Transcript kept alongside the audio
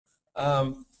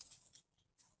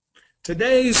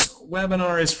Today's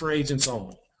webinar is for agents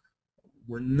only.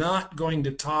 We're not going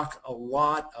to talk a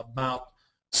lot about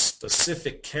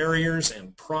specific carriers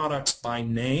and products by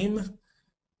name,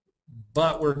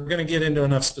 but we're going to get into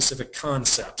enough specific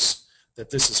concepts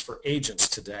that this is for agents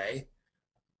today.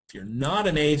 If you're not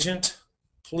an agent,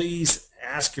 please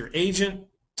ask your agent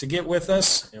to get with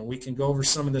us and we can go over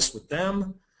some of this with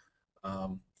them.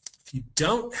 If you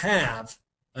don't have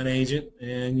an agent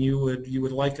and you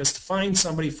would like us to find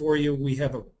somebody for you, we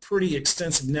have a pretty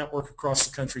extensive network across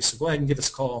the country, so go ahead and give us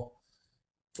a call,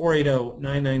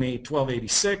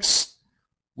 480-998-1286.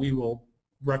 We will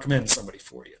recommend somebody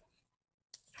for you.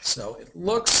 So it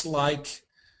looks like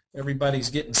everybody's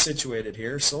getting situated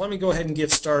here, so let me go ahead and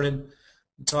get started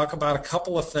and talk about a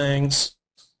couple of things.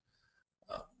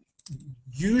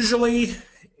 Usually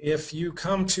if you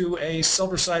come to a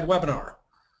SilverSide webinar,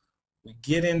 we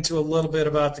get into a little bit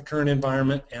about the current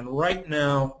environment, and right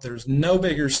now there's no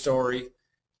bigger story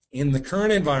in the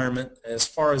current environment as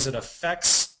far as it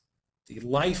affects the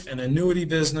life and annuity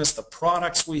business, the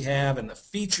products we have and the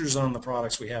features on the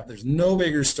products we have. There's no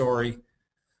bigger story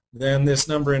than this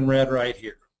number in red right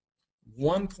here.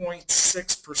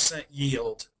 1.6%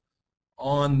 yield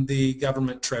on the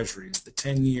government treasuries, the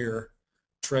 10-year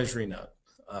treasury note.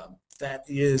 That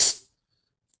is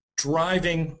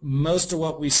driving most of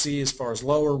what we see as far as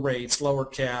lower rates, lower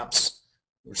caps.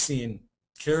 We're seeing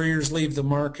carriers leave the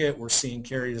market. We're seeing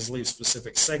carriers leave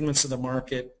specific segments of the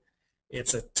market.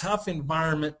 It's a tough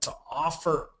environment to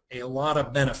offer a lot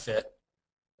of benefit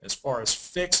as far as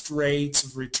fixed rates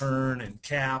of return and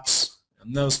caps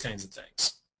and those kinds of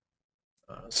things.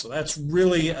 So that's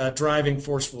really a driving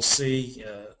force we'll see.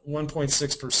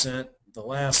 1.6%. The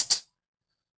last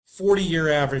 40-year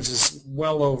average is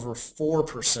well over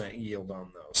 4% yield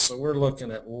on those. So we're looking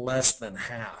at less than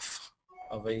half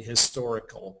of a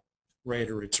historical rate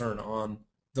of return on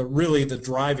really the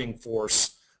driving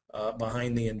force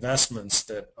behind the investments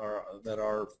that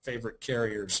our favorite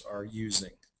carriers are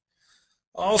using.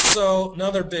 Also,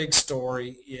 another big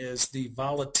story is the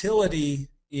volatility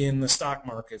in the stock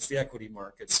markets, the equity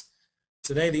markets.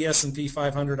 Today, the S&P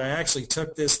 500, I actually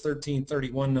took this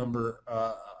 1331 number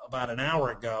about an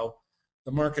hour ago.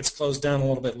 The market's closed down a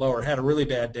little bit lower. Had a really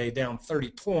bad day, down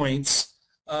 30 points.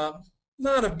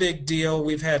 Not a big deal.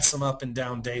 We've had some up and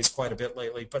down days quite a bit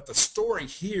lately, but the story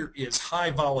here is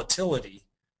high volatility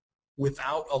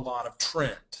without a lot of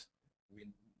trend.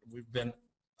 We've been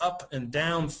up and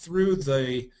down through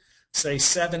the, say,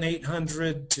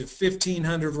 800 to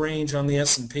 1,500 range on the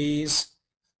S&Ps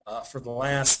for the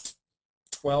last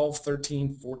 12,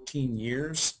 13, 14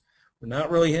 years. We're not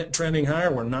really trending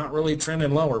higher. We're not really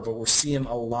trending lower, but we're seeing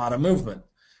a lot of movement.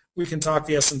 We can talk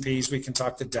the S&Ps. We can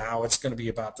talk the Dow. It's going to be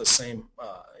about the same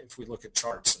if we look at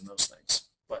charts and those things.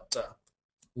 But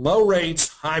low rates,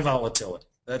 high volatility.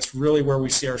 That's really where we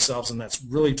see ourselves, and that's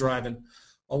really driving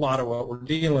a lot of what we're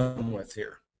dealing with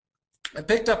here. I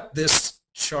picked up this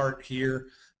chart here.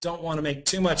 Don't want to make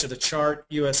too much of the chart.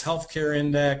 U.S. Healthcare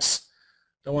Index.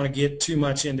 Don't want to get too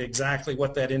much into exactly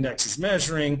what that index is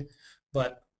measuring,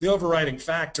 but the overriding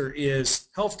factor is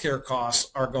healthcare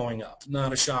costs are going up.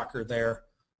 Not a shocker there.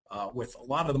 With a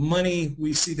lot of the money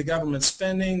we see the government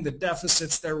spending, the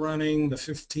deficits they're running, the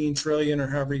 15 trillion or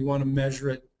however you want to measure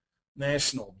it,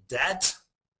 national debt,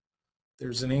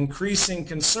 there's an increasing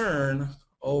concern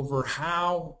over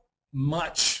how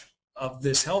much of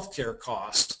this healthcare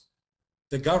cost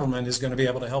the government is going to be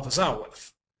able to help us out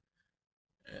with.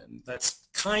 And that's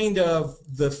kind of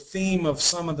the theme of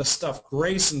some of the stuff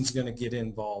Greyson's going to get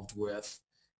involved with,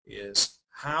 is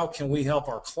how can we help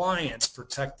our clients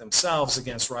protect themselves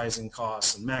against rising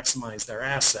costs and maximize their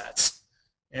assets.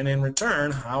 And in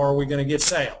return, how are we going to get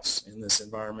sales in this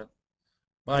environment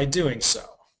by doing so?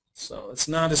 So it's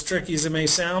not as tricky as it may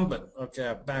sound, but okay,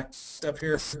 I've backed up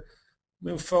here.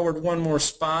 Move forward one more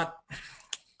spot.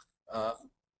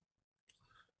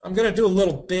 I'm going to do a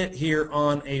little bit here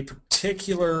on a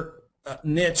particular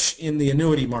niche in the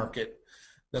annuity market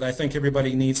that I think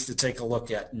everybody needs to take a look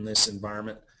at in this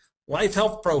environment. Life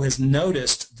Health Pro has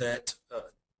noticed that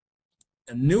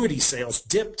annuity sales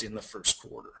dipped in the first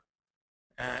quarter.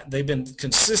 They've been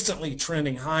consistently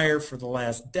trending higher for the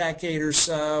last decade or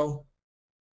so.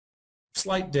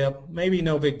 Slight dip, maybe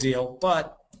no big deal,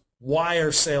 but why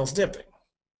are sales dipping?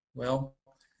 Well,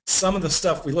 some of the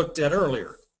stuff we looked at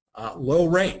earlier, low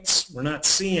rates. We're not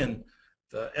seeing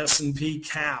the S&P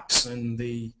caps and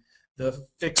the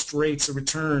fixed rates of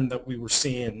return that we were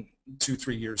seeing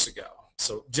 2-3 years ago.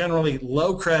 So generally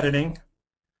low crediting,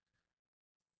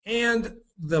 and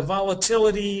the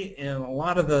volatility and a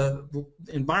lot of the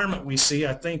environment we see,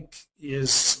 I think,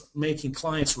 is making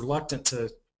clients reluctant to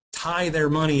tie their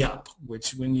money up,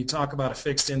 which when you talk about a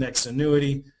fixed index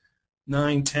annuity,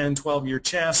 9, 10, 12-year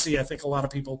chassis, I think a lot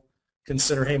of people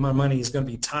consider, hey, my money is going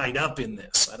to be tied up in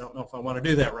this. I don't know if I want to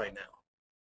do that right now.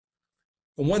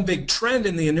 But one big trend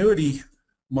in the annuity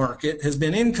market has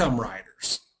been income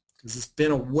riders, because it's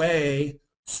been a way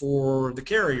for the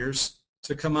carriers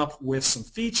to come up with some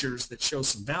features that show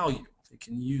some value. They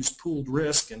can use pooled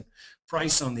risk and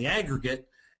price on the aggregate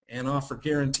and offer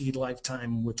guaranteed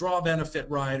lifetime withdrawal benefit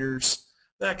riders,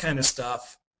 that kind of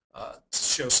stuff, to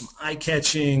show some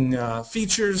eye-catching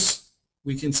features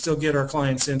we can still get our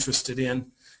clients interested in,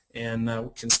 and we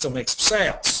can still make some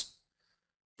sales.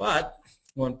 But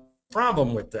one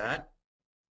problem with that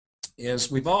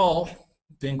is we've all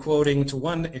been quoting, to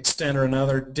one extent or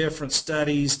another, different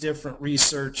studies, different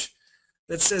research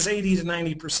that says 80 to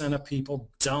 90% of people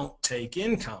don't take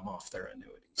income off their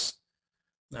annuities.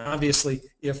 Now, obviously,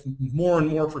 if more and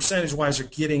more percentage-wise are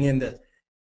getting into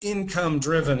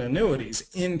income-driven annuities,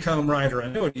 income rider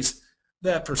annuities,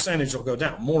 that percentage will go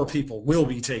down. More people will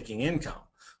be taking income.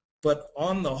 But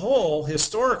on the whole,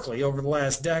 historically, over the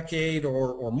last decade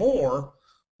or more,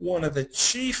 one of the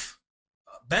chief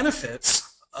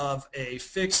benefits of a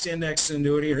fixed index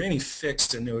annuity, or any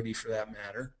fixed annuity for that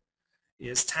matter,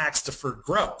 is tax-deferred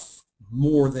growth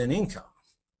more than income.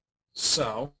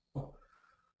 So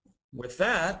with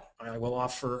that, I will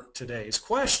offer today's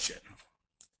question.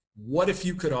 What if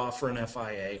you could offer an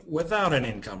FIA without an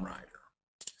income rider?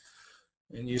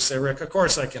 And you say, Rick, of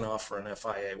course I can offer an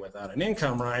FIA without an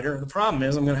income rider. The problem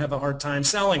is I'm going to have a hard time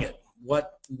selling it.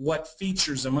 What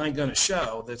features am I going to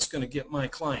show that's going to get my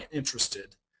client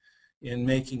interested in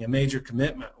making a major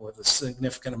commitment with a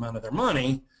significant amount of their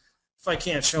money if I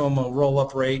can't show them a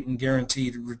roll-up rate and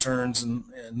guaranteed returns and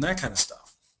that kind of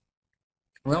stuff?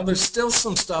 Well, there's still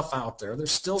some stuff out there.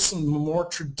 There's still some more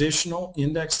traditional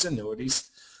indexed annuities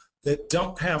that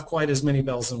don't have quite as many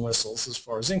bells and whistles as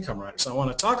far as income riders. So I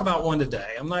want to talk about one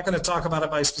today. I'm not going to talk about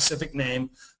it by specific name.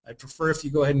 I'd prefer if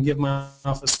you go ahead and give my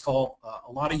office a call.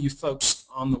 A lot of you folks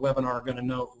on the webinar are going to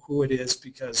know who it is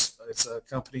because it's a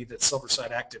company that SilverSide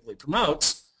actively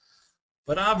promotes.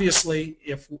 But obviously,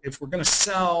 if we're going to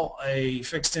sell a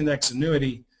fixed index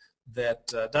annuity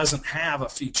that doesn't have a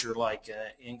feature like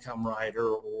an income rider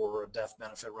or a death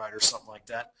benefit rider, something like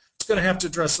that, it's going to have to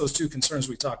address those two concerns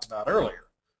we talked about earlier.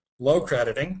 Low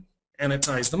crediting, and it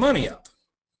ties the money up.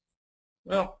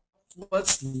 Well,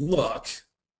 let's look.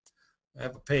 I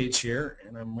have a page here,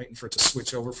 and I'm waiting for it to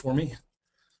switch over for me.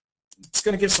 It's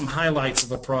going to give some highlights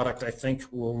of a product I think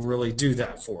will really do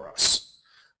that for us.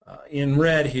 In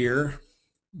red here,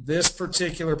 this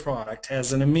particular product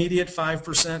has an immediate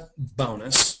 5%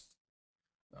 bonus.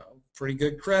 Pretty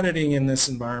good crediting in this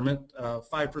environment,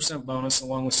 5% bonus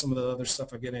along with some of the other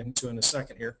stuff I'll get into in a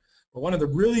second here. But one of the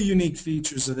really unique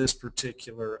features of this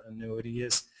particular annuity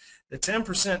is the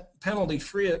 10%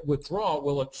 penalty-free withdrawal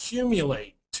will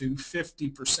accumulate to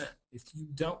 50%. If you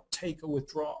don't take a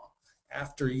withdrawal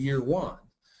after year 1,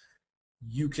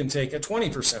 you can take a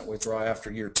 20% withdrawal after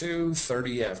year 2,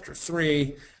 30 after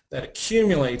 3. That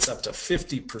accumulates up to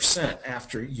 50%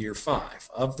 after year 5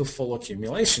 of the full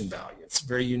accumulation value. It's a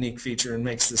very unique feature and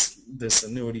makes this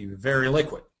annuity very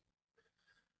liquid.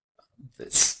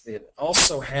 It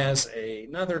also has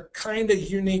another kind of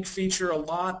unique feature. A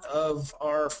lot of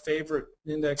our favorite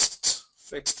indexed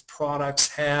fixed products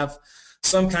have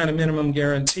some kind of minimum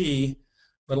guarantee,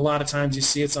 but a lot of times you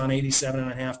see it's on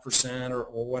 87.5% or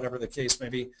whatever the case may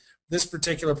be. This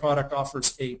particular product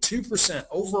offers a 2%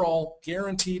 overall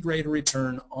guaranteed rate of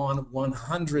return on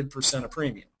 100% of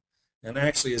premium. And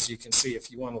actually, as you can see,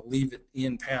 if you want to leave it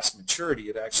in past maturity,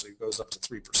 it actually goes up to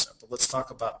 3%. But let's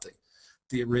talk about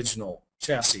the original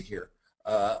chassis here.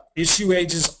 Issue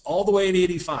ages all the way to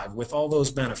 85 with all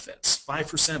those benefits.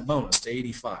 5% bonus to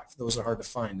 85. Those are hard to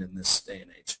find in this day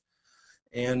and age.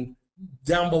 And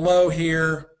down below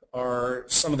here are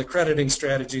some of the crediting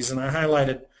strategies, and I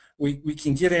highlighted. We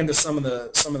can get into some of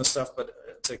the stuff,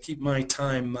 but to keep my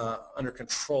time under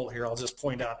control here, I'll just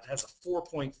point out it has a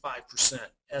 4.5%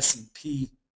 S&P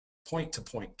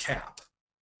point-to-point cap.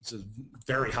 This is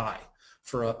very high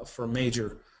for a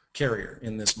major carrier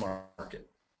in this market.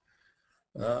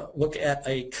 Look at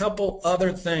a couple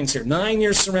other things here.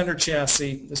 9-year surrender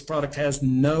chassis. This product has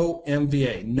no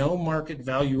MVA, no market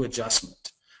value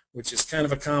adjustment, which is kind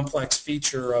of a complex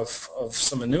feature of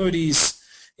some annuities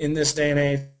in this day and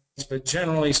age. But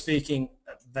generally speaking,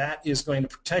 that is going to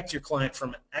protect your client from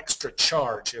an extra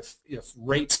charge if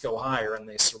rates go higher and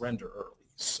they surrender early.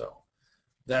 So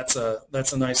that's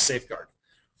a nice safeguard.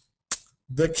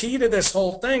 The key to this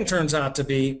whole thing turns out to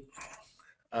be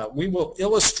we will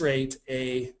illustrate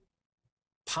a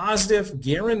positive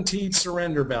guaranteed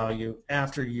surrender value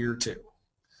after year 2.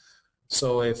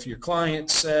 So if your client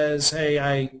says, hey,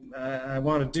 I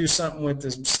want to do something with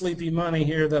this sleepy money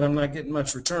here that I'm not getting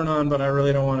much return on, but I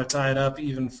really don't want to tie it up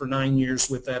even for 9 years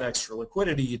with that extra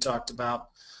liquidity you talked about,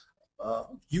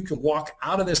 you can walk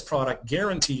out of this product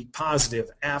guaranteed positive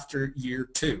after year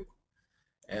 2.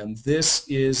 And this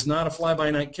is not a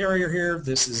fly-by-night carrier here.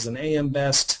 This is an AM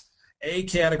Best A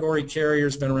category carrier.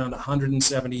 Has been around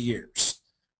 170 years.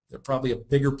 They're probably a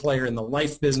bigger player in the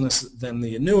life business than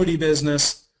the annuity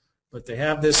business, but they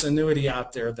have this annuity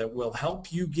out there that will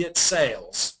help you get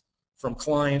sales from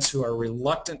clients who are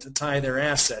reluctant to tie their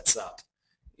assets up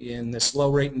in this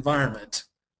low-rate environment.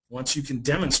 Once you can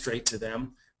demonstrate to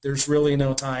them, there's really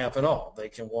no tie-up at all. They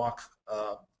can walk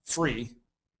free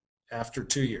after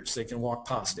 2 years. They can walk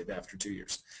positive after 2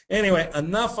 years. Anyway,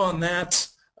 enough on that.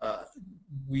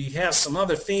 We have some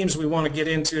other themes we want to get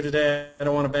into today. I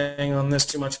don't want to bang on this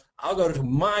too much. I'll go to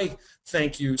my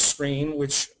thank you screen,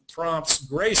 which prompts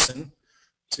Greyson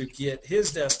to get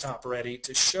his desktop ready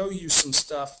to show you some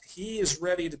stuff. He is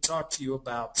ready to talk to you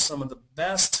about some of the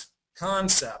best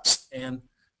concepts and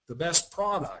the best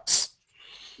products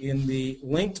in the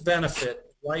linked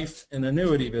benefit life and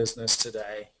annuity business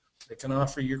today that can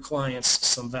offer your clients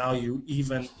some value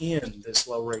even in this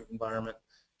low rate environment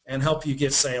and help you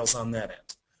get sales on that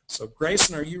end. So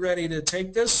Greyson, are you ready to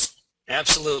take this?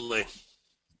 Absolutely.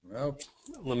 Okay.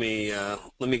 Let me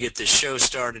get this show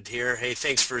started here. Hey,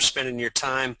 thanks for spending your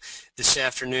time this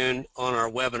afternoon on our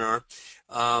webinar.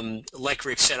 Like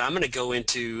Rick said, I'm going to go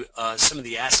into some of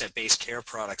the asset-based care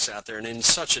products out there, and in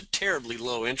such a terribly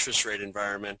low interest rate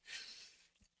environment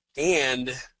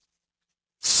and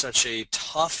such a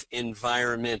tough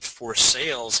environment for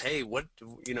sales, hey, what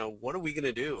are we going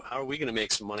to do? How are we going to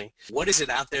make some money? What is it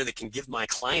out there that can give my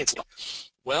clients?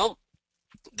 Well,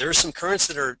 there are some currents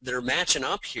that are matching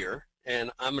up here, and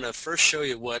I'm going to first show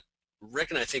you what Rick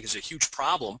and I think is a huge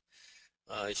problem,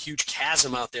 a huge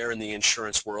chasm out there in the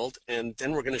insurance world, and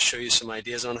then we're going to show you some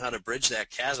ideas on how to bridge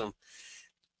that chasm.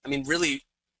 I mean, really,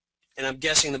 and I'm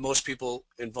guessing that most people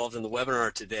involved in the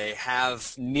webinar today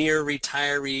have near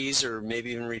retirees or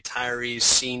maybe even retirees,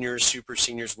 seniors, super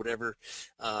seniors, whatever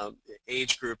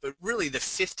age group, but really the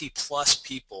 50-plus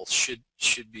people should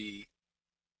be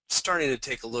starting to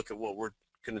take a look at what we're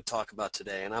going to talk about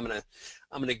today. And I'm going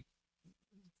to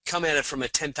come at it from a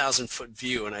 10,000-foot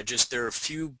view, and there are a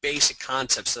few basic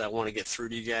concepts that I want to get through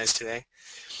to you guys today.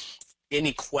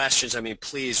 Any questions? I mean,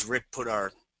 please, Rick put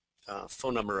our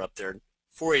phone number up there,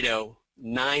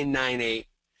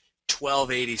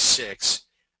 480-998-1286.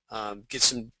 Get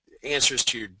some answers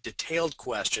to your detailed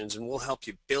questions, and we'll help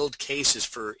you build cases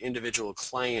for individual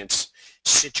clients'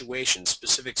 situations,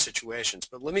 specific situations.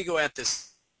 But let me go at this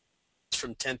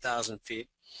from 10,000 feet.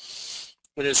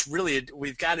 And it's really,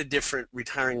 we've got a different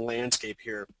retiring landscape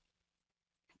here.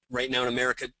 Right now in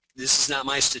America, this is not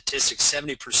my statistics,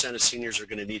 70% of seniors are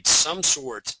going to need some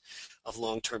sort of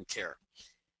long-term care.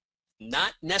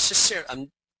 Not necessarily,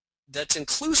 that's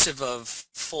inclusive of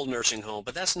full nursing home,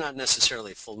 but that's not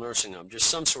necessarily a full nursing home, just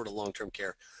some sort of long-term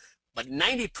care. But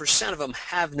 90% of them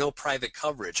have no private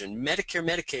coverage, and Medicare,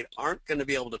 Medicaid aren't going to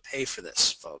be able to pay for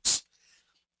this, folks.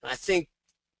 And I think,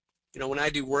 when I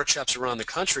do workshops around the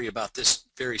country about this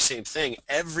very same thing,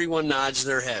 everyone nods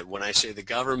their head when I say the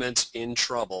government's in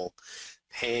trouble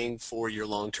paying for your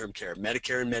long-term care.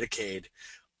 Medicare and Medicaid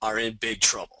are in big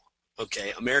trouble.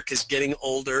 Okay, America's getting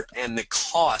older, and the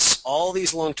costs, all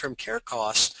these long-term care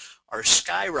costs, are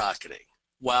skyrocketing.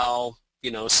 While,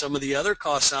 some of the other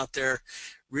costs out there,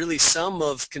 really some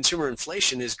of consumer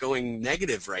inflation is going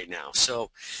negative right now.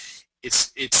 So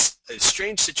it's a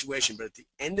strange situation, but at the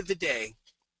end of the day,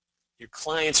 your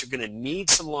clients are going to need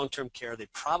some long-term care. They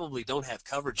probably don't have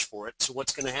coverage for it. So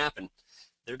what's going to happen?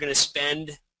 They're going to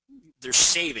spend their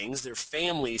savings, their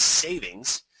family's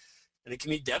savings, and it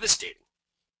can be devastating.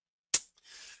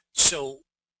 So,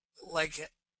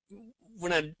 like,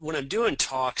 when I'm doing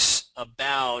talks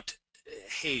about,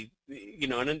 hey,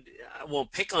 and I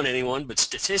won't pick on anyone, but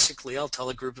statistically, I'll tell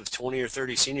a group of 20 or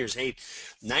 30 seniors, hey,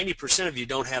 90% of you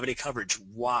don't have any coverage.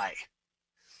 Why?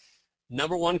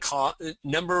 Number one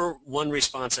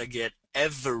response I get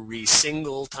every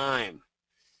single time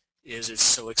is it's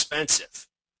so expensive.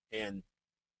 And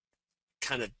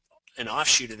kind of an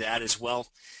offshoot of that is,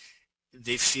 well,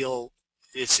 they feel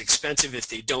it's expensive. If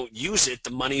they don't use it, the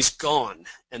money's gone,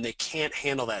 and they can't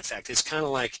handle that fact. It's kind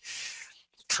of like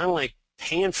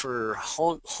paying for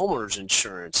homeowners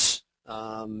insurance.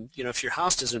 If your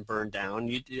house doesn't burn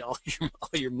down, all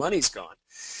your money's gone.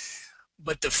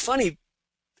 But the funny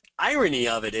irony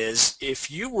of it is,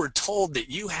 if you were told that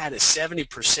you had a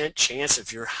 70% chance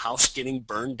of your house getting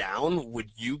burned down, would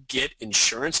you get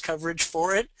insurance coverage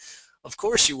for it? Of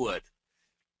course you would.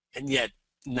 And yet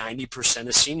 90%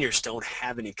 of seniors don't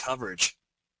have any coverage.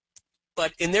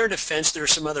 But in their defense, there are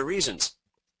some other reasons.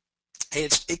 Hey,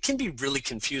 it can be really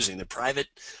confusing. The private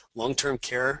long-term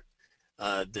care,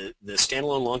 the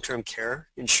standalone long-term care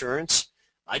insurance,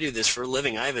 I do this for a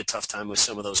living. I have a tough time with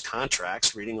some of those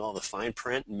contracts, reading all the fine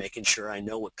print and making sure I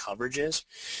know what coverage is.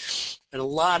 And a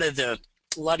lot of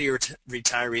your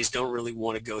retirees don't really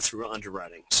want to go through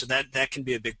underwriting, so that can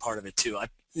be a big part of it too. I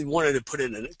wanted to put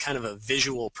it in a kind of a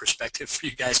visual perspective for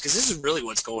you guys, because this is really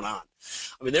what's going on.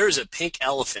 I mean, there is a pink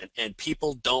elephant, and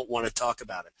people don't want to talk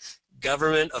about it.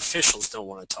 Government officials don't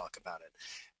want to talk about it.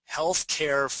 Health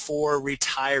care for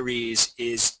retirees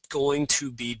is going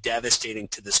to be devastating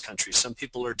to this country. Some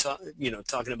people are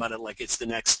talking about it like it's the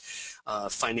next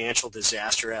financial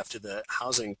disaster after the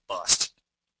housing bust.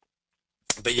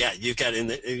 But yeah, you've got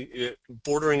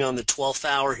bordering on the 12th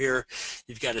hour here,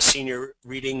 you've got a senior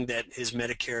reading that his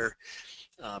Medicare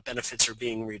benefits are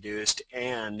being reduced,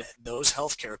 and those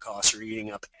health care costs are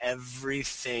eating up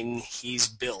everything he's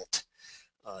built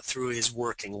through his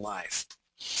working life.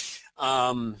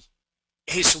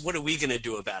 Hey, so what are we going to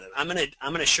do about it? I'm going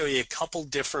to show you a couple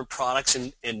different products,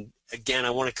 and again,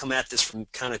 I want to come at this from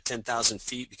kind of 10,000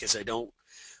 feet, because I don't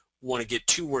want to get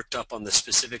too worked up on the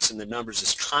specifics and the numbers,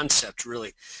 this concept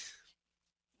really.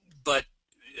 But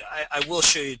I will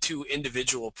show you two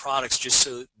individual products just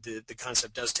so the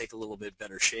concept does take a little bit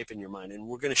better shape in your mind. And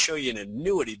we're going to show you an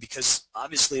annuity, because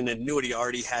obviously an annuity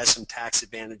already has some tax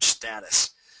advantage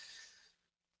status,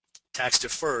 tax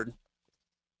deferred.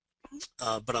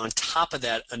 But on top of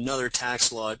that, another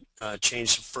tax law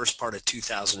changed the first part of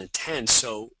 2010,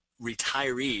 so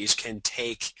retirees can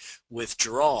take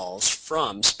withdrawals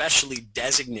from specially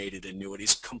designated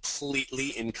annuities completely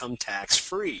income tax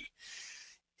free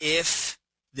if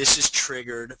this is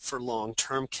triggered for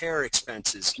long-term care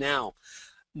expenses. Now,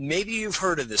 maybe you've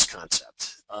heard of this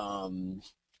concept.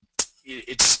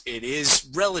 It is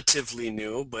relatively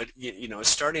new, but it's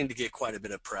starting to get quite a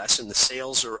bit of press, and the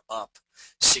sales are up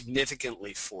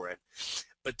significantly for it.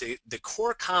 But the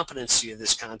core competency of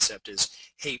this concept is,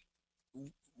 hey,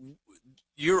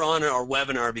 you're on our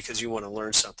webinar because you want to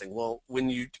learn something. Well, when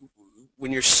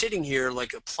you're sitting here,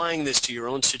 like applying this to your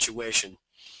own situation,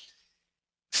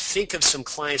 think of some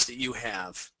clients that you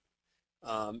have,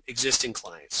 existing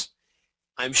clients.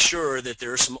 I'm sure that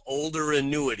there are some older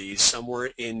annuities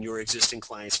somewhere in your existing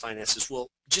clients' finances. Well,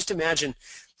 just imagine,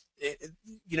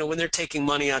 when they're taking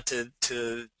money out to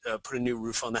put a new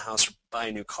roof on the house or buy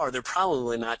a new car, they're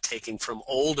probably not taking from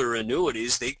older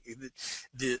annuities.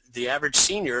 The average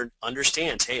senior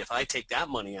understands, hey, if I take that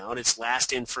money out, it's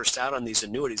last in, first out on these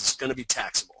annuities. It's going to be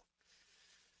taxable.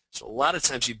 So a lot of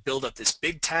times you build up this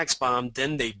big tax bomb,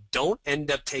 then they don't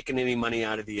end up taking any money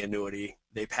out of the annuity.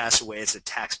 They pass away as a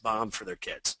tax bomb for their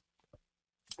kids.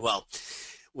 Well,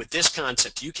 with this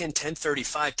concept, you can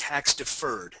 1035 tax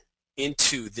deferred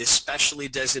into this specially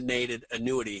designated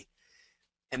annuity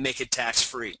and make it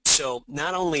tax-free. So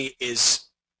not only is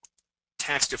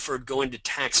tax deferred going to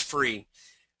tax-free,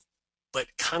 but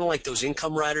kind of like those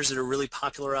income riders that are really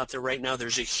popular out there right now,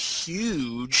 there's a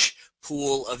huge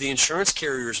pool of the insurance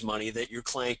carrier's money that your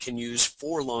client can use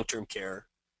for long-term care,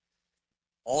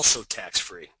 also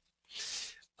tax-free.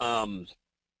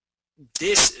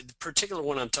 This particular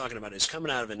one I'm talking about is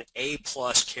coming out of an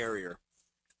A-plus carrier,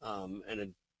 and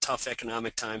in tough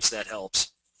economic times that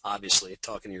helps, obviously,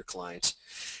 talking to your clients.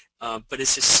 But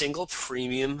it's a single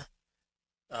premium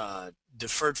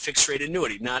deferred fixed rate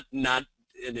annuity, not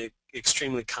an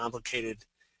extremely complicated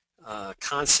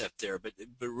concept there, but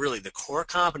really the core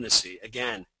competency,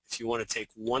 again, if you want to take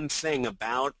one thing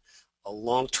about a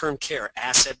long-term care,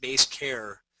 asset-based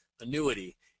care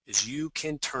annuity, is you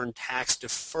can turn tax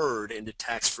deferred into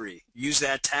tax-free. Use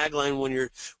that tagline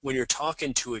when you're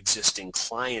talking to existing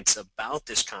clients about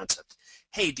this concept.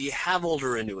 Hey, do you have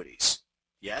older annuities?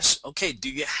 Yes. Okay. Do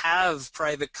you have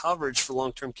private coverage for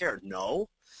long-term care? No.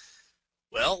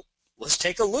 Well, let's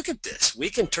take a look at this. We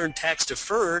can turn tax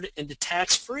deferred into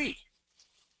tax-free.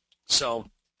 So,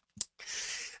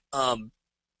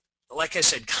 like I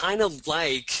said, kind of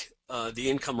like the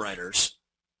income riders,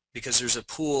 because there's a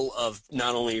pool of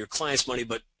not only your client's money,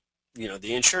 but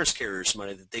the insurance carrier's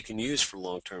money that they can use for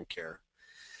long-term care.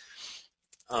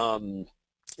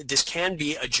 This can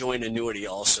be a joint annuity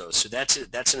also, so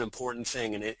that's an important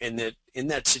thing. And that in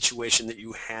that situation that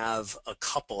you have a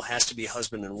couple, has to be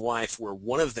husband and wife, where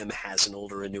one of them has an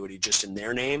older annuity just in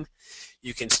their name,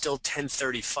 you can still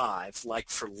 1035 like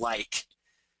for like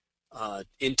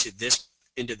into this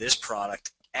into this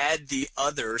product. Add the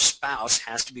other spouse,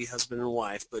 has to be husband and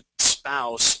wife, but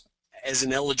spouse as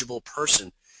an eligible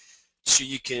person, so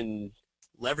you can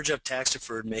leverage up tax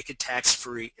deferred, make it tax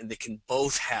free, and they can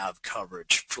both have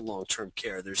coverage for long-term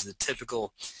care. There's the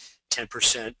typical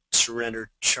 10% surrender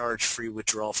charge free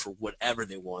withdrawal for whatever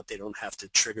they want. They don't have to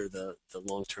trigger the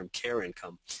long-term care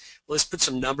income. Let's put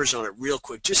some numbers on it real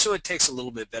quick just so it takes a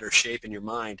little bit better shape in your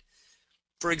mind.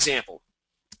 For example,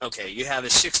 okay, you have a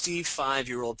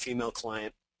 65-year-old female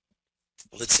client.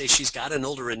 Let's say she's got an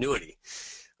older annuity.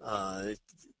 And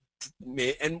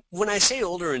when I say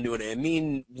older annuity, I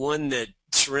mean one that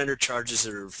surrender charges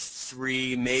are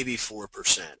 3, maybe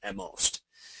 4% at most.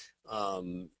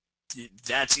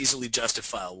 That's easily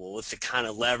justifiable with the kind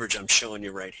of leverage I'm showing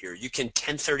you right here. You can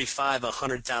 1035 a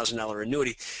 $100,000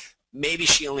 annuity. Maybe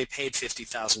she only paid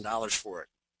 $50,000 for it,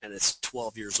 and it's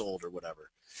 12 years old or whatever.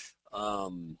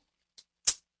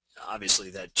 Obviously,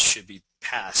 that should be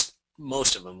past.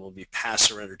 Most of them will be past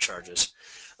surrender charges.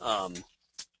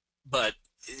 But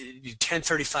you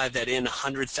 1035 that in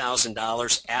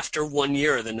 $100,000 after 1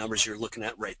 year of the numbers you're looking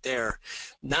at right there.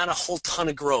 Not a whole ton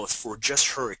of growth for just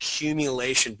her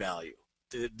accumulation value.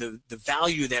 The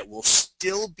value that will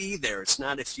still be there. It's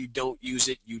not if you don't use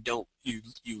it, you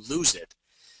lose it.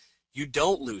 You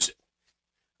don't lose it.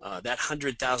 That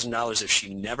 $100,000, if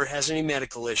she never has any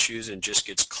medical issues and just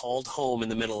gets called home in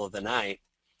the middle of the night,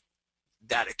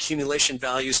 that accumulation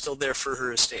value is still there for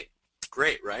her estate.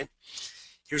 Great, right?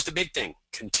 Here's the big thing,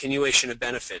 continuation of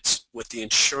benefits with the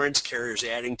insurance carriers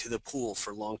adding to the pool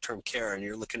for long-term care, and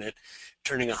you're looking at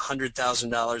turning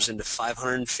 $100,000 into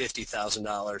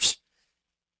 $550,000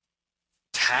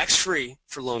 tax-free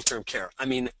for long-term care. I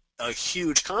mean, a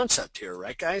huge concept here,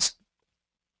 right, guys?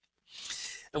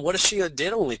 And what if she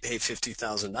did only pay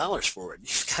 $50,000 for it?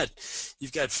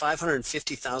 You've got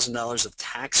 $550,000 of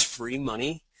tax-free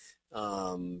money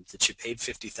that you paid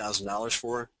 $50,000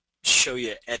 for. Show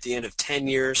you at the end of 10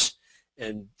 years,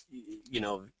 and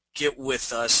get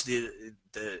with us. The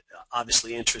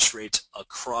obviously interest rates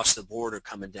across the board are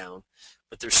coming down,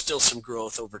 but there's still some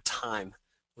growth over time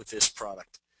with this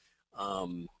product.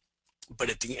 But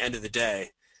at the end of the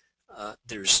day,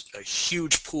 there's a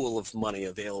huge pool of money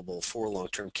available for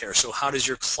long-term care. So how does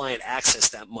your client access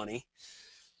that money?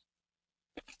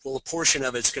 Well, a portion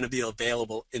of it's going to be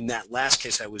available in that last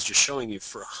case I was just showing you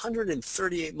for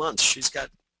 138 months. She's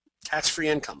got tax-free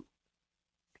income.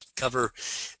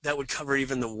 That would cover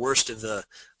even the worst of the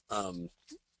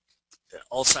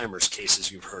Alzheimer's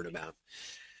cases you've heard about.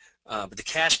 But the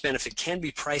cash benefit can be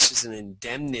priced as an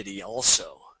indemnity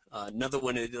also. Another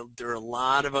one, there are a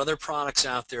lot of other products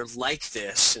out there like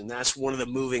this, and that's one of the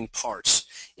moving parts.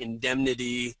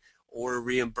 Indemnity or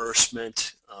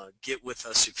reimbursement. Get with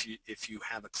us if you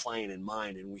have a client in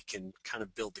mind, and we can kind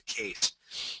of build the case.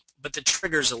 But the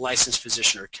trigger is a licensed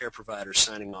physician or care provider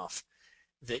signing off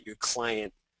that your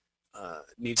client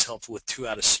needs help with 2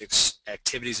 out of 6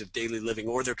 activities of daily living,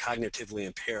 or they're cognitively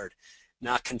impaired,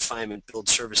 not confinement billed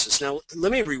services. Now,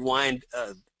 let me rewind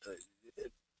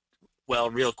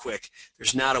real quick.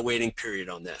 There's not a waiting period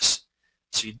on this.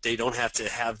 So they don't have to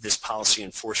have this policy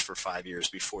enforced for 5 years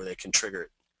before they can trigger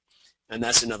it. And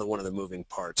that's another one of the moving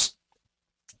parts.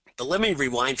 But let me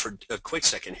rewind for a quick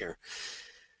second here.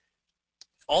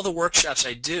 All the workshops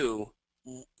I do,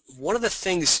 one of the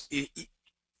things,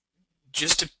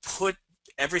 just to put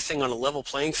everything on a level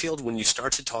playing field when you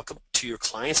start to talk to your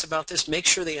clients about this, make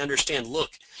sure they understand,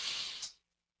 look,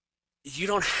 you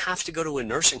don't have to go to a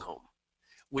nursing home.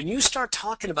 When you start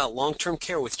talking about long-term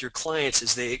care with your clients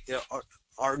as they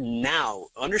are now,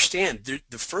 understand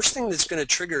the first thing that's going to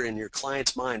trigger in your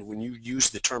client's mind when you use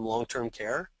the term long-term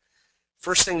care,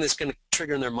 first thing that's going to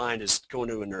trigger in their mind is going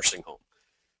to a nursing home.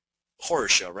 Horror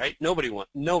show, right? Nobody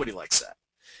likes that.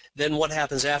 Then what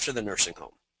happens after the nursing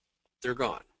home? They're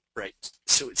gone, right?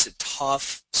 So it's a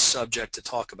tough subject to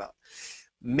talk about.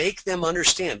 Make them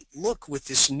understand, look, with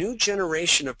this new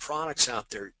generation of products out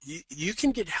there, you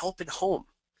can get help at home.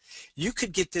 You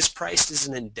could get this priced as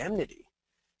an indemnity.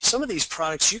 Some of these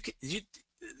products,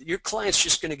 your client's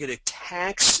just going to get a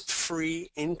tax-free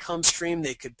income stream.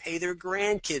 They could pay their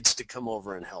grandkids to come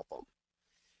over and help them.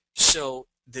 So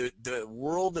the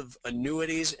world of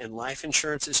annuities and life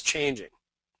insurance is changing,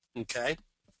 okay?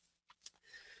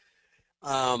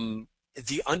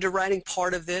 The underwriting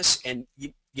part of this, and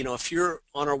if you're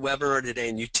on our webinar today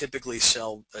and you typically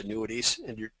sell annuities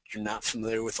and you're not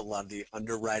familiar with a lot of the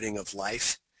underwriting of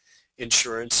life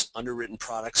insurance, underwritten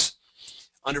products,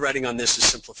 underwriting on this is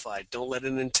simplified. Don't let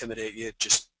it intimidate you.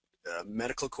 Just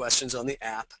medical questions on the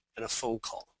app and a phone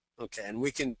call, okay? And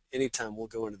we can, anytime we'll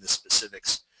go into the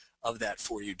specifics of that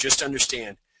for you. Just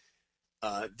understand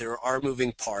there are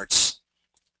moving parts.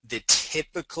 The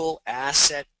typical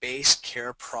asset-based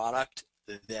care product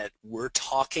that we're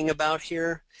talking about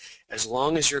here, as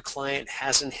long as your client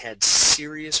hasn't had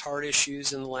serious heart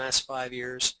issues in the last 5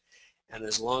 years, and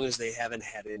as long as they haven't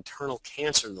had internal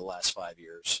cancer in the last 5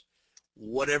 years,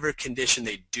 whatever condition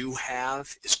they do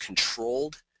have is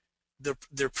controlled,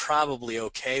 they're probably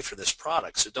okay for this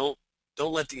product. So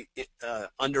don't let the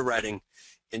underwriting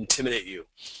intimidate you.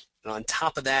 And on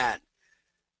top of that,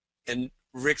 and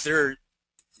Rick,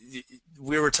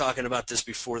 we were talking about this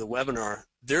before the webinar,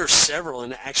 there are several,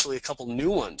 and actually a couple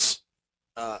new ones,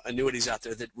 annuities out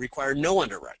there that require no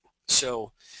underwriting.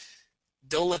 So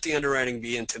don't let the underwriting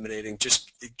be intimidating.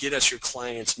 Just get us your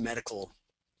client's medical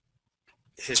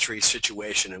history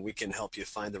situation, and we can help you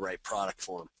find the right product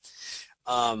for them.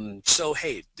 So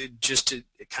hey, just to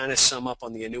kind of sum up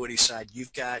on the annuity side, you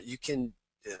can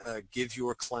give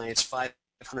your clients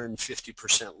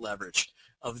 550% leverage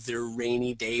of their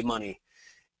rainy day money,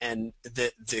 and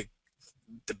the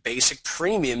basic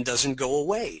premium doesn't go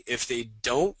away. If they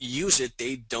don't use it,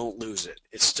 they don't lose it.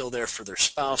 It's still there for their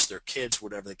spouse, their kids,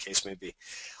 whatever the case may be.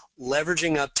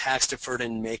 Leveraging up tax deferred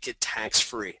and make it tax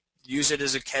free. Use it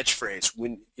as a catchphrase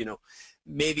when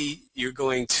maybe you're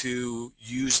going to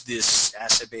use this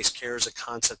asset-based care as a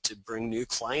concept to bring new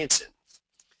clients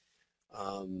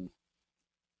in.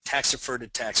 Tax deferred to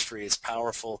tax free is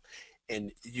powerful,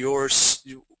 and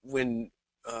when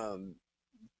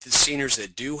the seniors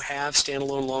that do have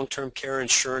standalone long-term care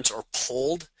insurance are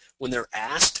polled when they're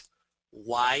asked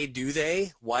why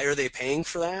are they paying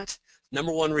for that,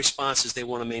 number one response is they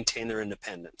want to maintain their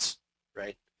independence,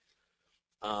 right?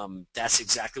 That's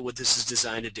exactly what this is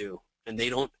designed to do. And they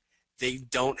don't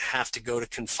have to go to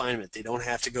confinement. They don't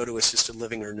have to go to assisted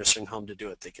living or nursing home to do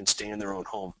it. They can stay in their own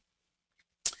home.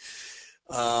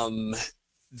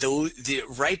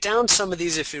 Write down some of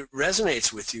these if it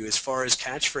resonates with you as far as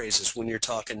catchphrases when you're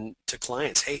talking to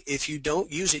clients. Hey, if you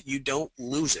don't use it, you don't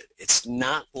lose it. It's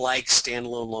not like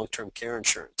standalone long-term care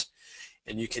insurance.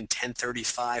 And you can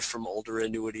 1035 from older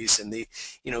annuities, and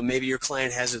maybe your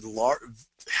client has a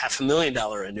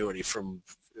 $500,000 annuity from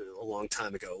a long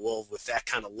time ago. Well, with that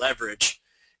kind of leverage,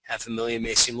 $500,000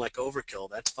 may seem like overkill.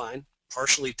 That's fine.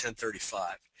 Partially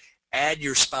 1035. Add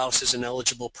your spouse as an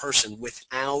eligible person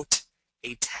without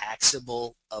a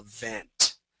taxable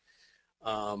event.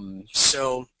 And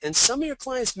some of your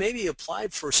clients maybe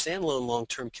applied for standalone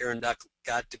long-term care and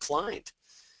got declined.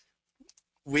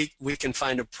 We can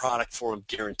find a product for them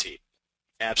guaranteed.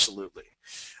 Absolutely.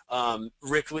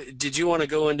 Rick, did you want to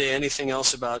go into anything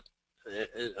else about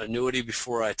annuity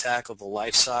before I tackle the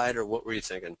life side, or what were you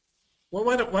thinking? Well,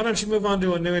 why don't you move on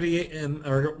to annuity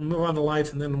or move on to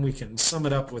life, and then we can sum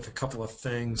it up with a couple of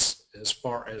things as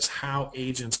far as how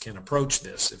agents can approach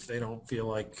this if they don't feel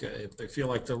like if they feel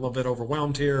like they're a little bit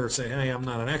overwhelmed here, or say, hey, I'm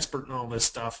not an expert in all this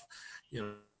stuff,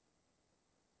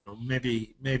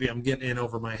 maybe I'm getting in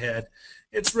over my head.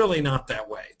 It's really not that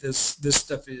way. This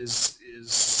stuff is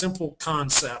simple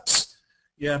concepts.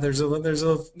 Yeah, there's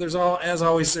as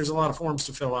always there's a lot of forms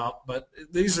to fill out, but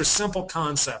these are simple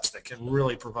concepts that can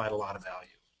really provide a lot of value.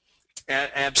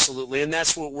 Absolutely, and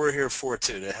that's what we're here for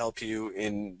too, to help you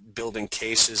in building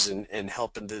cases and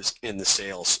helping in the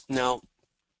sales. Now,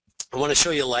 I want to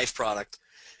show you a life product.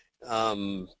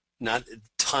 Not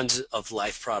tons of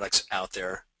life products out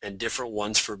there, and different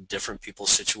ones for different people's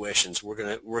situations. We're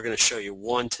gonna show you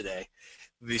one today.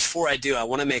 Before I do, I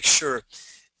want to make sure.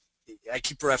 I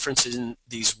keep referencing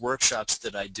these workshops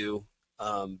that I do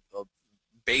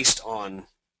based on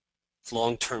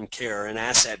long-term care and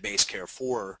asset-based care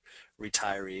for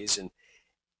retirees, and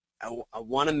I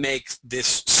want to make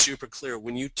this super clear.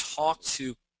 When you talk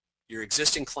to your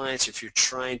existing clients, if you're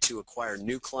trying to acquire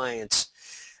new clients,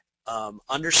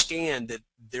 understand that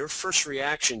their first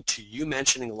reaction to you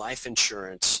mentioning life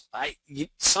insurance,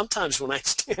 sometimes when I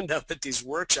stand up at these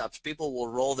workshops, people will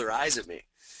roll their eyes at me.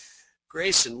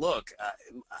 Greyson, look,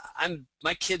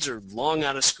 my kids are long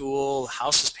out of school,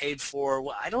 house is paid for,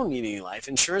 well, I don't need any life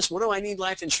insurance. What do I need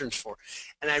life insurance for?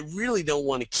 And I really don't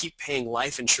want to keep paying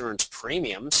life insurance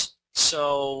premiums,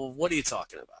 so what are you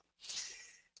talking about?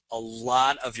 A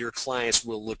lot of your clients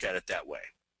will look at it that way,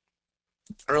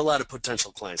 or a lot of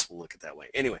potential clients will look at it that way.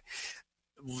 Anyway,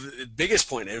 the biggest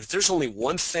point, if there's only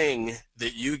one thing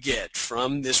that you get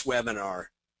from this webinar,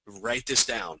 write this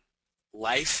down.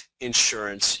 Life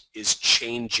insurance is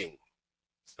changing,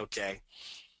 okay?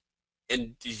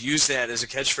 And use that as a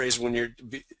catchphrase when you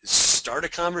start a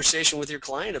conversation with your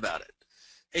client about it.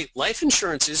 Hey, life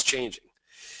insurance is changing.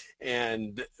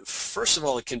 And first of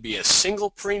all, it can be a single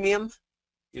premium,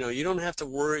 You don't have to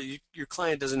worry. Your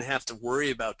client doesn't have to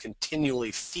worry about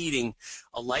continually feeding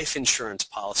a life insurance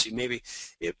policy. Maybe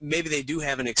they do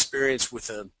have an experience with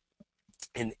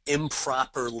an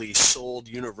improperly sold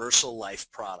universal life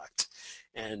product,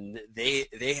 and they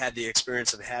had the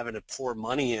experience of having to pour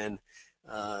money in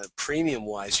premium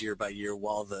wise year by year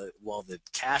while the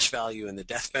cash value and the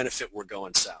death benefit were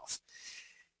going south.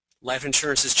 Life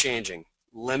insurance is changing.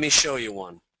 Let me show you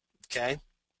one. Okay,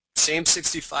 same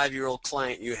 65-year-old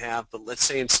client you have, but let's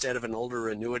say instead of an older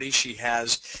annuity, she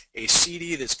has a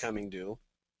CD that's coming due,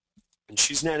 and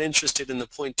she's not interested in the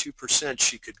 0.2%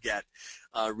 she could get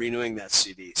renewing that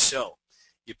CD. So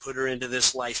you put her into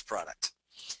this life product.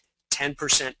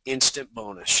 10% instant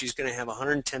bonus. She's going to have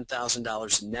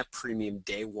 $110,000 net premium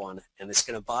day one, and it's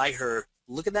going to buy her,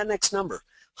 look at that next number,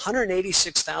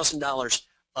 $186,000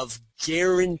 of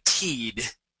guaranteed,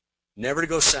 never to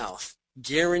go south,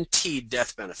 guaranteed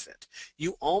death benefit.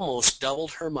 You almost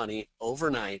doubled her money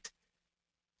overnight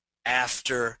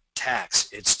after tax.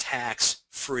 It's tax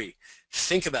free.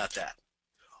 Think about that.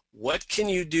 What can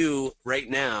you do right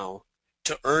now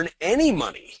to earn any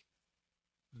money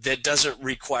that doesn't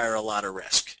require a lot of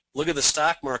risk? Look at the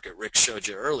stock market Rick showed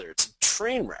you earlier. It's a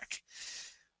train wreck.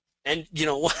 And you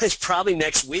know what? It's probably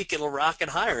next week it'll rocket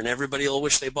higher and everybody will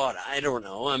wish they bought it. I don't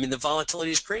know. I mean, the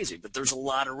volatility is crazy, but there's a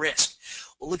lot of risk.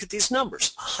 Well, look at these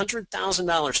numbers.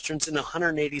 $100,000 turns into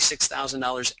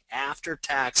 $186,000 after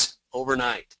tax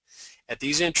overnight. At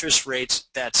these interest rates,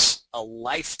 that's a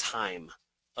lifetime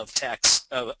of tax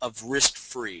of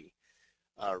risk-free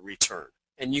return.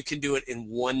 And you can do it in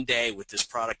one day with this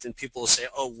product. And people will say,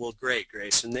 oh, well, great,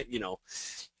 Grace. And that,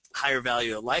 higher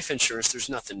value of life insurance, there's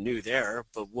nothing new there,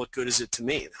 but what good is it to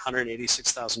me?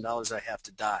 $186,000 I have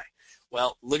to die.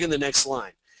 Well, look at the next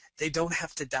line. They don't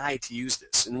have to die to use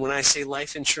this. And when I say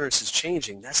life insurance is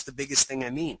changing, that's the biggest thing I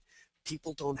mean.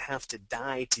 People don't have to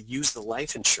die to use the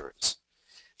life insurance.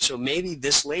 So maybe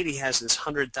this lady has this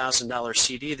 $100,000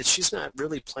 CD that she's not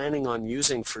really planning on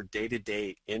using for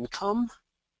day-to-day income.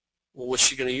 Well, what's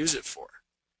she going to use it for?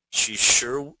 She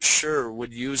sure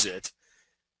would use it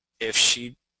if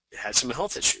she had some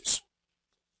health issues.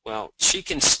 Well, she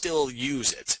can still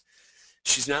use it.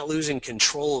 She's not losing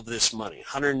control of this money.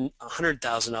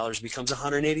 $100,000 becomes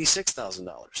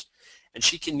 $186,000. And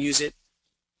she can use it.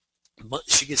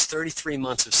 She gets 33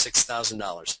 months of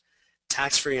 $6,000.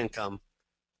 Tax-free income.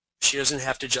 She doesn't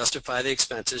have to justify the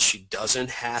expenses. She doesn't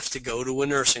have to go to a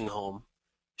nursing home.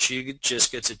 She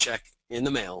just gets a check in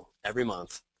the mail every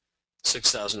month,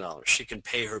 $6,000. She can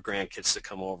pay her grandkids to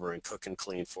come over and cook and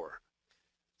clean for her.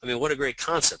 I mean, what a great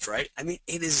concept, right? I mean,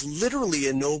 it is literally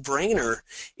a no-brainer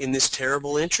in this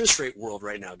terrible interest rate world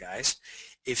right now, guys.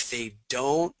 If they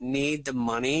don't need the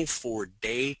money for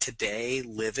day-to-day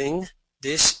living,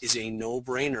 this is a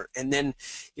no-brainer. And then,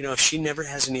 if she never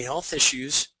has any health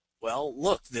issues, well,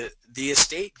 look, the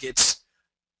estate gets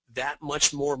that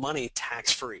much more money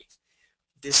tax-free.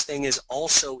 This thing is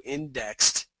also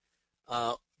indexed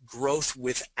growth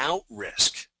without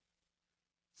risk.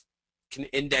 Can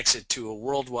index it to a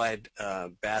worldwide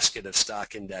basket of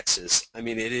stock indexes. I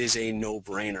mean, it is a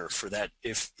no-brainer for that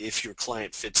if your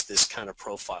client fits this kind of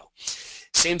profile.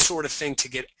 Same sort of thing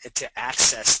to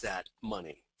access that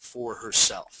money for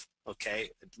herself. Okay,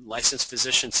 a licensed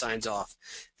physician signs off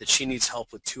that she needs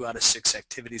help with 2 out of 6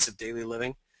 activities of daily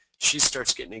living. She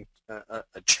starts getting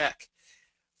a check.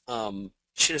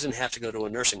 She doesn't have to go to a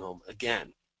nursing home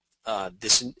again.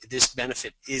 This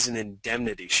benefit is an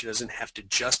indemnity. She doesn't have to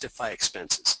justify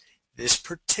expenses. This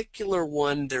particular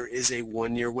one, there is a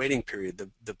 1-year waiting period.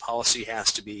 The policy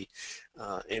has to be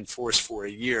in force for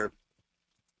a year.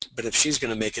 But if she's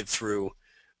going to make it through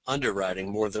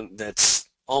underwriting, that's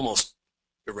almost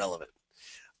irrelevant.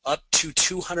 Up to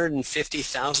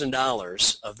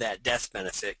 $250,000 of that death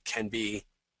benefit can be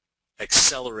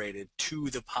accelerated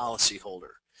to the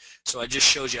policyholder. So I just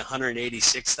showed you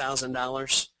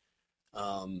 $186,000.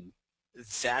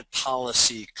 That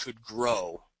policy could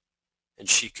grow, and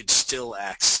she could still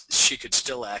access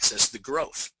the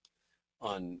growth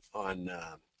on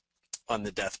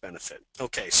the death benefit.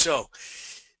 Okay, so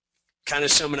kind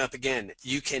of summing up again,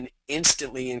 you can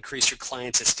instantly increase your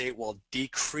client's estate while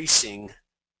decreasing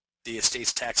the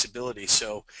estate's taxability.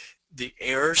 So the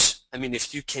heirs, I mean,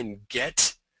 if you can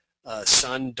get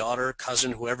son, daughter,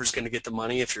 cousin, whoever's going to get the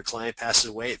money if your client passes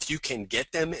away, if you can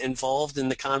get them involved in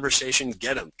the conversation,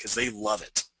 get them, because they love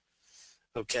it.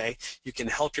 Okay? You can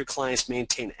help your clients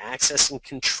maintain access and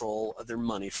control of their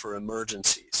money for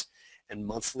emergencies and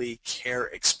monthly care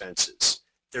expenses.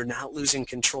 They're not losing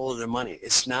control of their money.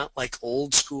 It's not like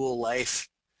old school life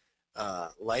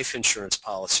insurance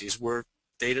policies where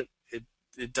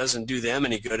it doesn't do them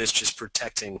any good. It's just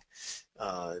protecting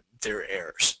their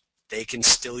heirs. They can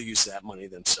still use that money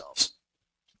themselves.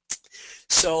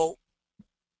 So,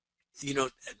 you know,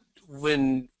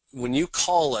 when you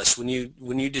call us, when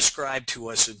you describe to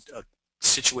us a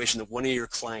situation that one of your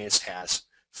clients has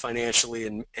financially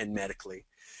and medically,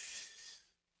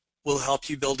 we'll help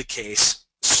you build a case.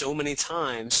 So many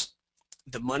times,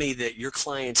 the money that your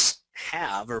clients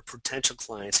have or potential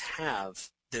clients have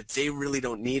that they really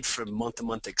don't need for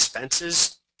month-to-month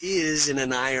expenses is in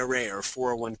an IRA or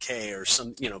 401k or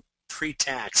some, you know,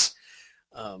 pre-tax,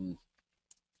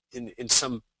 in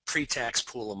some pre-tax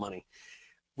pool of money.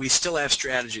 We still have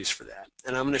strategies for that,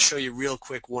 and I'm going to show you real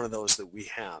quick one of those that we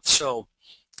have. So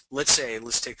let's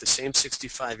take the same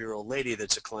 65-year-old lady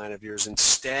that's a client of yours.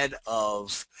 Instead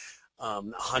of a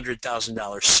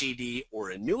 $100,000 CD or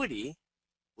annuity,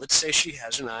 let's say she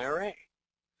has an IRA.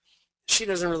 She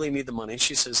doesn't really need the money.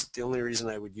 She says the only reason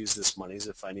I would use this money is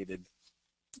if I needed,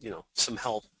 you know, some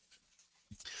help.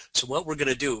 So what we're going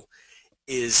to do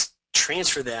is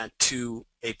transfer that to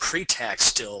a pre-tax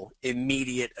still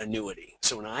immediate annuity.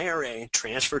 So an IRA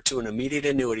transfer to an immediate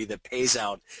annuity that pays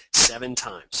out 7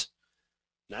 times.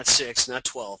 Not 6, not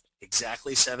 12,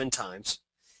 exactly 7 times.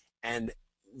 And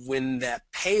when that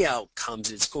payout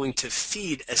comes, it's going to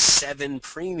feed a 7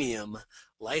 premium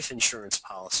life insurance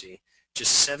policy,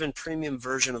 just 7 premium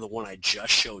version of the one I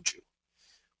just showed you,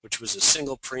 which was a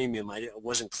single premium. I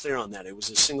wasn't clear on that. It was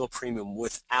a single premium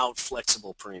without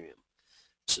flexible premium.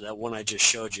 So that one I just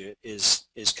showed you is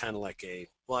kind of like a,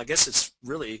 well, I guess it's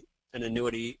really an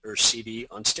annuity or CD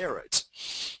on steroids.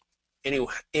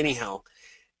 Anyhow,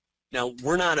 now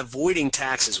we're not avoiding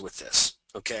taxes with this,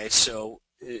 okay? So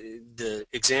the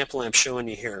example I'm showing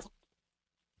you here,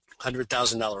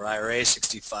 $100,000 IRA,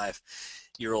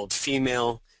 65-year-old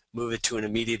female, move it to an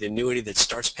immediate annuity that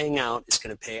starts paying out. It's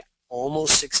going to pay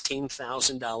almost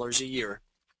 $16,000 a year.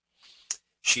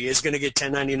 She is going to get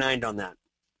 1099'd on that.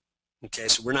 Okay,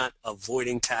 so we're not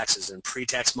avoiding taxes, and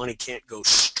pre-tax money can't go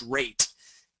straight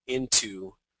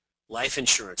into life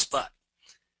insurance. But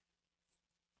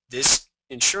this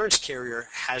insurance carrier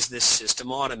has this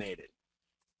system automated.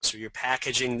 So you're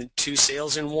packaging the 2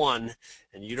 sales in one,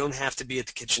 and you don't have to be at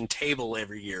the kitchen table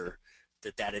every year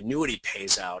that annuity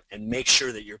pays out, and make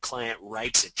sure that your client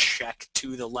writes a check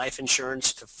to the life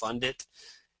insurance to fund it.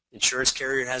 Insurance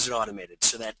carrier has it automated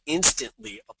so that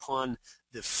instantly upon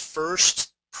the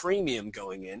first premium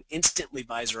going in, instantly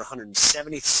buys her a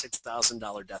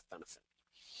 $176,000 death benefit.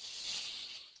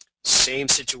 Same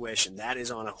situation. That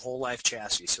is on a whole life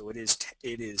chassis. So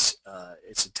it's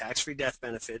a tax-free death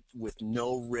benefit with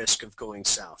no risk of going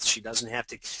south. She doesn't have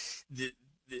to,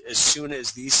 as soon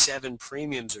as these 7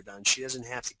 premiums are done, she doesn't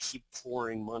have to keep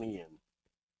pouring money in.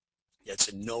 It's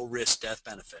a no-risk death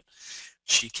benefit.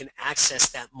 She can access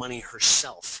that money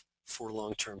herself for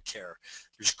long-term care.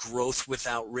 There's growth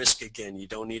without risk again. You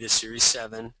don't need a Series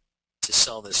 7 to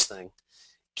sell this thing.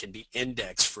 It can be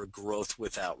indexed for growth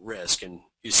without risk, and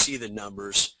you see the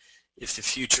numbers. If the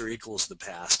future equals the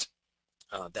past,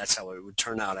 that's how it would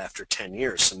turn out after 10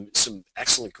 years. Some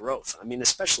excellent growth. I mean,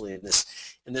 especially in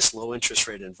this low interest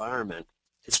rate environment,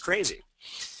 it's crazy.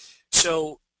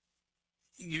 So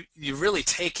you're really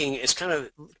taking, it's kind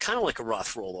of like a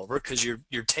Roth rollover, because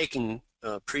you're taking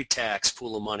a pre-tax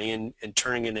pool of money and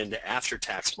turning it into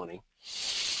after-tax money.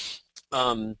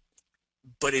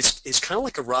 But it's kind of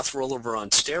like a Roth rollover on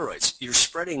steroids. You're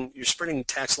spreading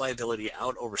tax liability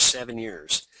out over 7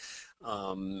 years,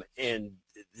 and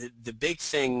the big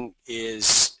thing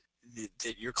is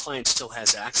that your client still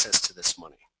has access to this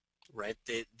money, right?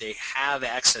 They have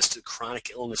access to chronic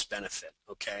illness benefit.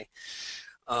 Okay.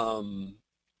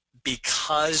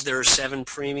 Because there are 7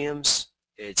 premiums,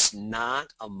 it's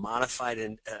not a modified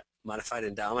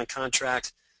endowment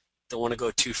contract. Don't want to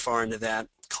go too far into that.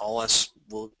 Call us.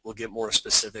 We'll get more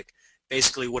specific.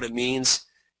 Basically, what it means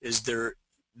is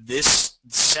this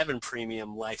 7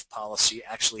 premium life policy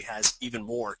actually has even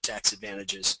more tax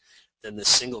advantages than the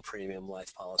single premium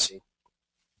life policy.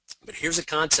 But here's a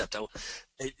concept.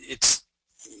 I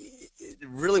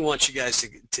really want you guys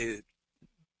to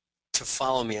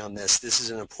follow me on this. This is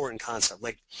an important concept.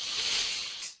 Like,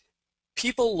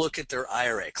 people look at their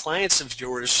IRA. Clients of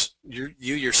yours, you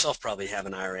yourself probably have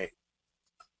an IRA.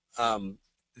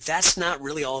 That's not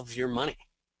really all of your money.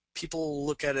 People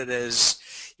look at it as,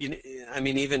 I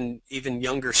mean, even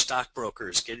younger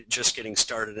stockbrokers just getting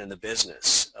started in the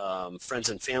business. Friends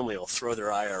and family will throw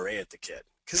their IRA at the kid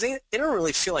because they don't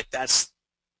really feel like that's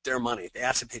their money. They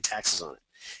have to pay taxes on it.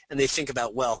 And they think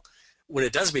about, well, when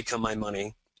it does become my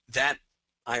money, that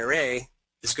IRA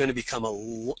is going to become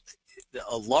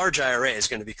a large IRA is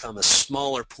going to become a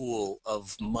smaller pool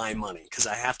of my money because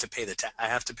I have to pay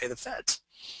the feds.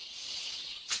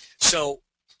 So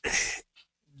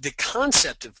the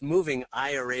concept of moving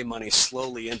IRA money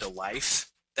slowly into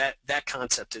life, that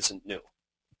concept isn't new.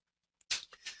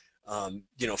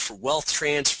 For wealth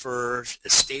transfer,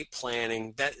 estate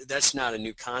planning, that's not a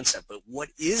new concept. But what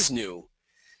is new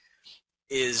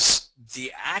is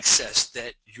the access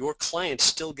that your client's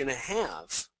still going to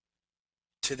have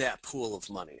to that pool of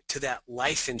money, to that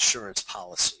life insurance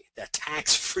policy, that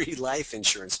tax-free life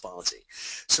insurance policy.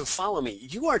 So follow me.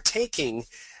 You are taking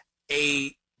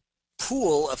a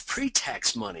pool of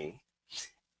pre-tax money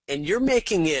and you're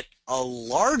making it a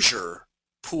larger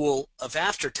pool of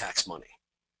after-tax money.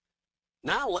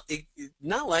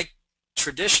 Not like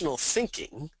traditional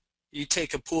thinking. You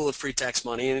take a pool of pre-tax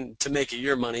money and to make it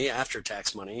your money,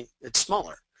 after-tax money, it's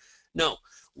smaller. No,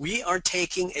 we are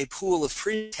taking a pool of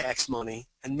pre-tax money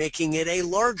and making it a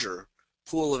larger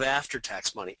pool of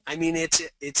after-tax money. I mean, it's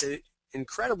an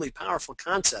incredibly powerful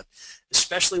concept,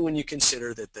 especially when you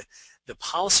consider that the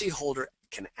policyholder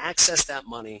can access that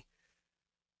money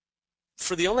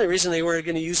for the only reason they were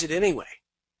going to use it anyway.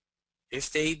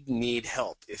 If they need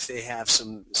help, if they have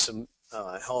some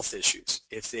health issues.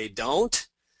 If they don't,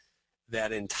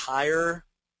 that entire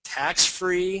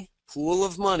tax-free pool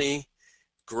of money,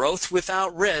 growth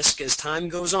without risk as time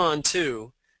goes on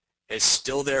too, is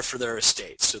still there for their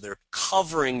estate. So they're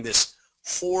covering this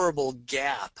horrible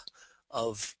gap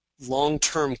of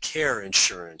long-term care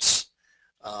insurance,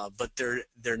 but they're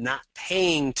not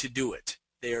paying to do it.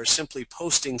 They are simply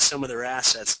posting some of their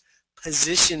assets,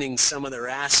 positioning some of their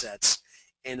assets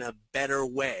in a better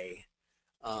way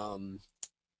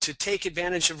to take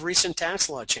advantage of recent tax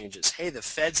law changes. Hey, the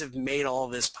feds have made all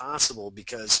this possible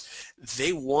because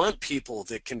they want people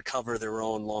that can cover their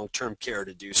own long-term care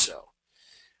to do so.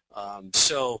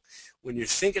 So when you're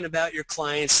thinking about your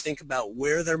clients, think about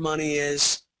where their money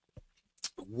is,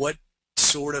 what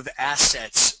sort of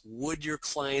assets would your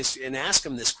clients, and ask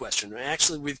them this question.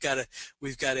 Actually, we've got a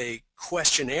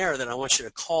questionnaire that I want you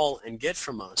to call and get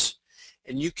from us,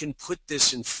 and you can put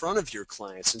this in front of your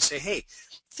clients and say, hey,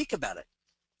 think about it.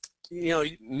 You know,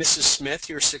 Mrs. Smith,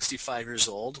 you're 65 years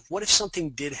old. What if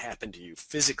something did happen to you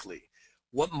physically?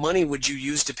 What money would you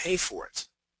use to pay for it?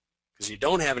 Because you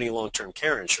don't have any long-term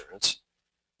care insurance.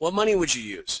 What money would you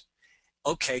use?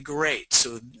 Okay, great.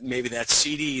 So maybe that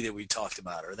CD that we talked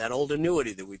about or that old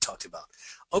annuity that we talked about.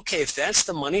 Okay, if that's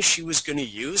the money she was going to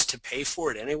use to pay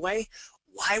for it anyway,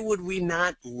 why would we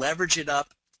not leverage it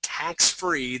up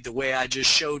tax-free the way I just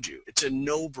showed you? It's a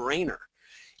no-brainer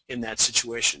in that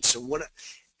situation. So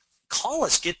call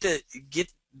us, get the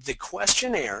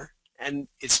questionnaire, and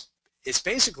it's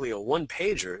basically a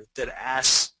one-pager that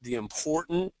asks the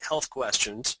important health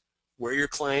questions, where your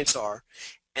clients are,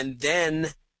 and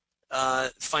then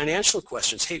financial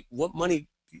questions. Hey,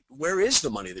 where is the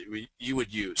money that you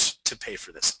would use to pay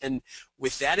for this? And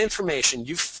with that information,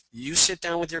 you sit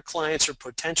down with your clients or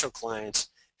potential clients,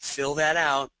 fill that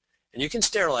out, and you can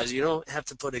sterilize. You don't have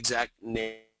to put exact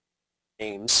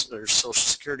names or social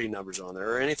security numbers on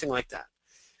there or anything like that.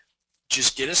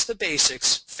 Just get us the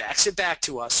basics, fax it back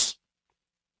to us.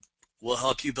 We'll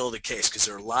help you build a case because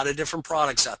there are a lot of different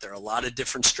products out there, a lot of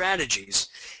different strategies,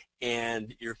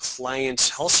 and your client's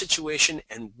health situation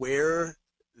and where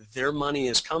their money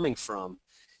is coming from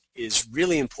is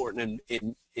really important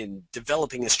in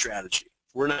developing a strategy.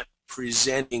 We're not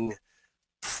presenting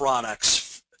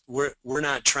products. We're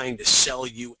not trying to sell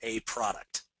you a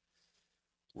product.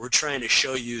 We're trying to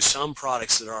show you some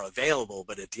products that are available,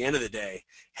 but at the end of the day,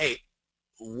 hey,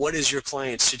 what is your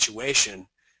client's situation?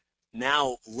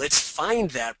 Now let's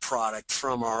find that product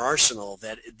from our arsenal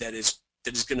that is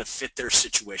going to fit their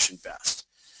situation best.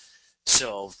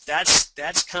 So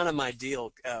that's kind of my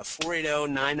deal.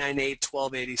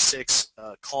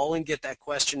 480-998-1286. Call and get that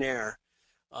questionnaire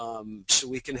so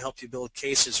we can help you build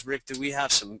cases. Rick, do we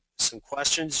have some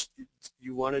questions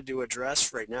you wanted to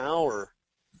address right now, or?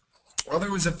 Well,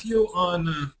 there was a few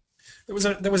on there was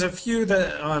a few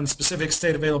that on specific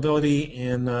state availability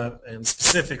and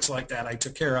specifics like that I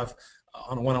took care of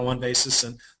on a one-on-one basis,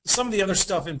 and some of the other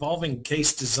stuff involving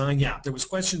case design. Yeah, there was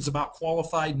questions about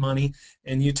qualified money,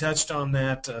 and you touched on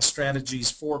that, strategies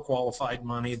for qualified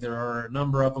money. There are a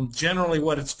number of them. Generally,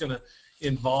 what it's going to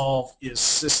involve is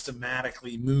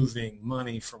systematically moving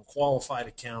money from qualified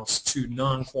accounts to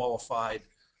non-qualified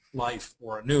life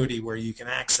or annuity where you can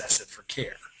access it for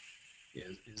care.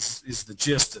 Is the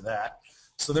gist of that.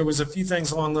 So there was a few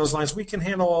things along those lines. We can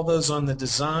handle all those on the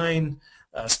design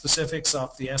specifics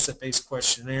off the asset-based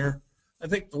questionnaire. I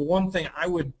think the one thing I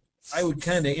would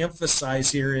kind of emphasize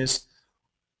here is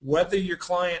whether your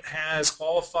client has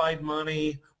qualified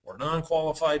money or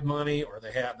non-qualified money, or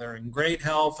they're in great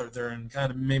health, or they're in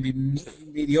kind of maybe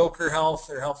mediocre health,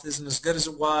 their health isn't as good as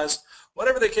it was,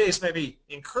 whatever the case may be,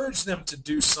 encourage them to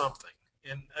do something.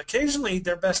 And occasionally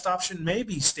their best option may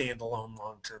be standalone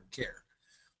long-term care.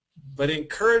 But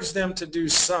encourage them to do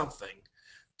something,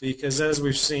 because as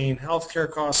we've seen, healthcare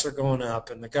costs are going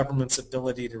up and the government's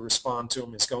ability to respond to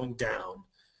them is going down.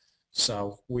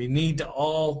 So we need to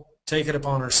all take it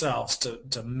upon ourselves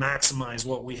to maximize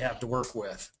what we have to work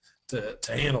with to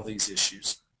handle these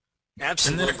issues.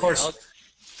 Absolutely. And then, of course,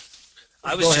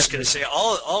 I was just going to say,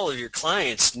 all of your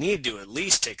clients need to at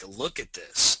least take a look at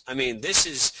this. I mean, this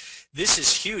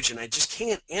is huge, and I just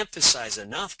can't emphasize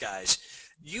enough, guys.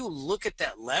 You look at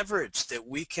that leverage that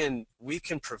we can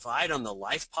provide on the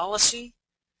life policy.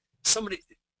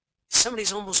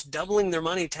 Somebody's almost doubling their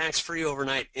money tax-free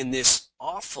overnight in this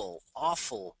awful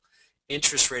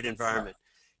interest rate environment.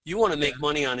 You want to make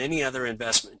money on any other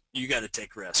investment, you got to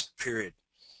take risk, period.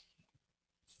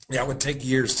 Yeah, it would take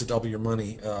years to double your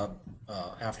money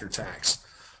after tax.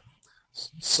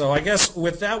 So I guess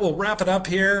with that, we'll wrap it up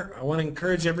here. I want to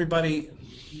encourage everybody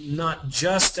not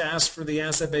just to ask for the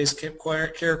asset-based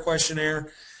care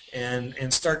questionnaire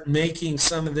and start making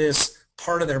some of this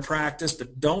part of their practice,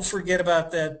 but don't forget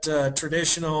about that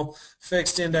traditional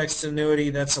fixed indexed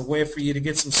annuity. That's a way for you to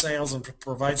get some sales and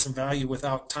provide some value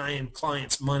without tying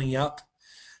clients' money up.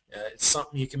 It's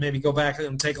something you can maybe go back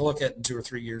and take a look at in 2 or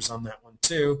 3 years on that one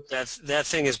too. That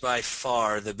thing is by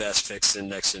far the best fixed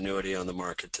indexed annuity on the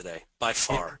market today. By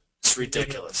far. It's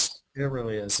ridiculous. It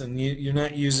really is. And you're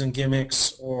not using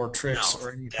gimmicks or tricks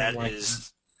or anything like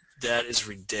that. That is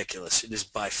ridiculous. It is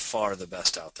by far the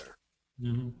best out there.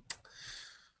 Mm-hmm.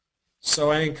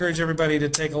 So I encourage everybody to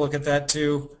take a look at that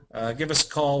too. Give us a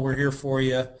call. We're here for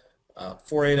you.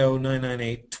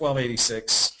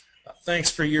 480-998-1286.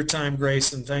 Thanks for your time,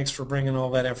 Greyson. Thanks for bringing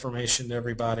all that information to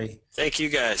everybody. Thank you,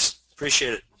 guys.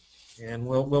 Appreciate it. And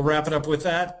we'll wrap it up with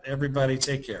that. Everybody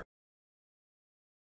take care.